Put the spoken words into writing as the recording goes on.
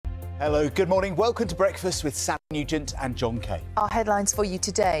Hello, good morning. Welcome to Breakfast with Sam Nugent and John Kay. Our headlines for you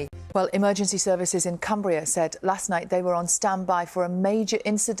today. Well, emergency services in Cumbria said last night they were on standby for a major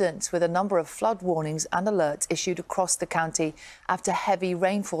incident with a number of flood warnings and alerts issued across the county after heavy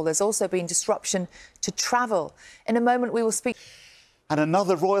rainfall. There's also been disruption to travel. In a moment, we will speak. And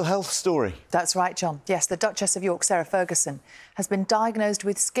another royal health story. That's right, John. Yes, the Duchess of York, Sarah Ferguson, has been diagnosed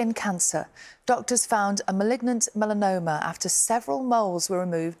with skin cancer. Doctors found a malignant melanoma after several moles were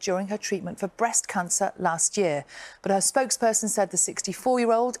removed during her treatment for breast cancer last year. But her spokesperson said the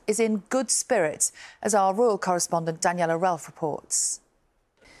 64-year-old is in good spirits, as our royal correspondent Daniela Relf reports.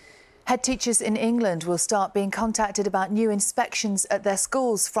 Head teachers in England will start being contacted about new inspections at their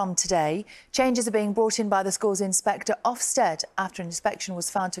schools from today. Changes are being brought in by the school's inspector Ofsted after an inspection was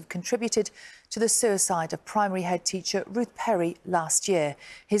found to have contributed to the suicide of primary head teacher Ruth Perry last year.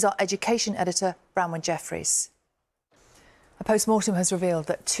 Here's our education editor, Branwen Jeffries. A post-mortem has revealed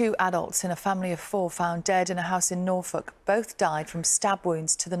that 2 adults in a family of 4 found dead in a house in Norfolk both died from stab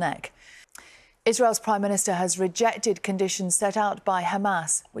wounds to the neck. Israel's Prime Minister has rejected conditions set out by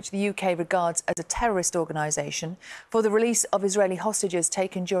Hamas, which the UK regards as a terrorist organisation, for the release of Israeli hostages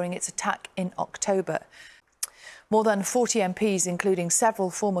taken during its attack in October. More than 40 MPs, including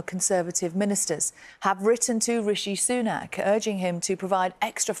several former Conservative ministers, have written to Rishi Sunak, urging him to provide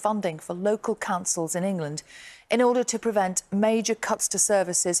extra funding for local councils in England in order to prevent major cuts to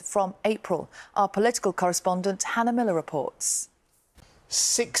services from April. Our political correspondent Hannah Miller reports.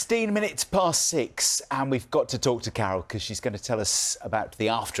 16 minutes past 6, and we've got to talk to Carol because she's going to tell us about the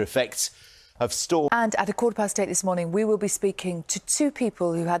after effects of storm. And at 8:15 this morning, we will be speaking to 2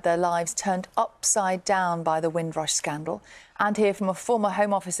 people who had their lives turned upside down by the Windrush scandal, and hear from a former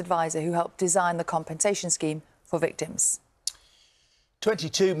Home Office advisor who helped design the compensation scheme for victims.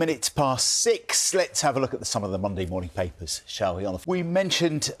 22 minutes past 6. Let's have a look at some of the Monday morning papers, shall we? We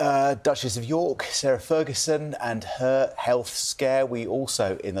mentioned Duchess of York, Sarah Ferguson, and her health scare. We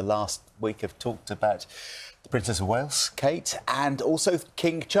also, in the last week, have talked about the Princess of Wales, Kate, and also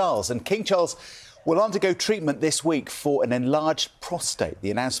King Charles. And King Charles will undergo treatment this week for an enlarged prostate.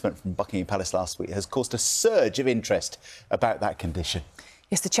 The announcement from Buckingham Palace last week has caused a surge of interest about that condition.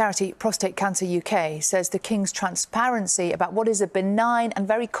 Yes, the charity Prostate Cancer UK says the King's transparency about what is a benign and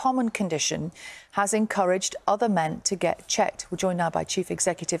very common condition has encouraged other men to get checked. We're joined now by Chief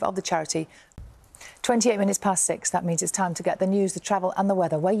Executive of the charity. 28 minutes past 6. That means it's time to get the news, the travel and the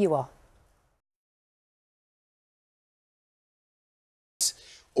weather where you are.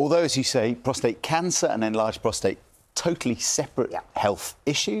 Although, as you say, prostate cancer and enlarged prostate, totally separate health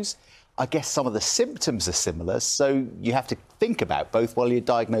issues, I guess some of the symptoms are similar, so you have to think about both while you're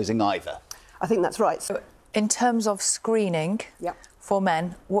diagnosing either. I think that's right. So in terms of screening for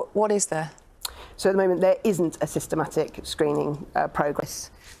men, what is there? So at the moment, there isn't a systematic screening progress.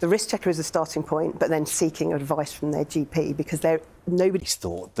 The risk checker is a starting point, but then seeking advice from their GP, because nobody's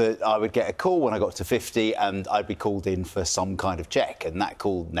thought that I would get a call when I got to 50 and I'd be called in for some kind of check, and that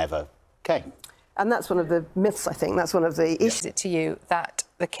call never came. And that's one of the myths, I think. That's one of the issues. Is it to you that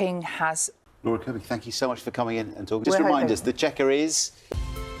the King has... Laura Kirby, thank you so much for coming in and talking. Just remind us, the checker is...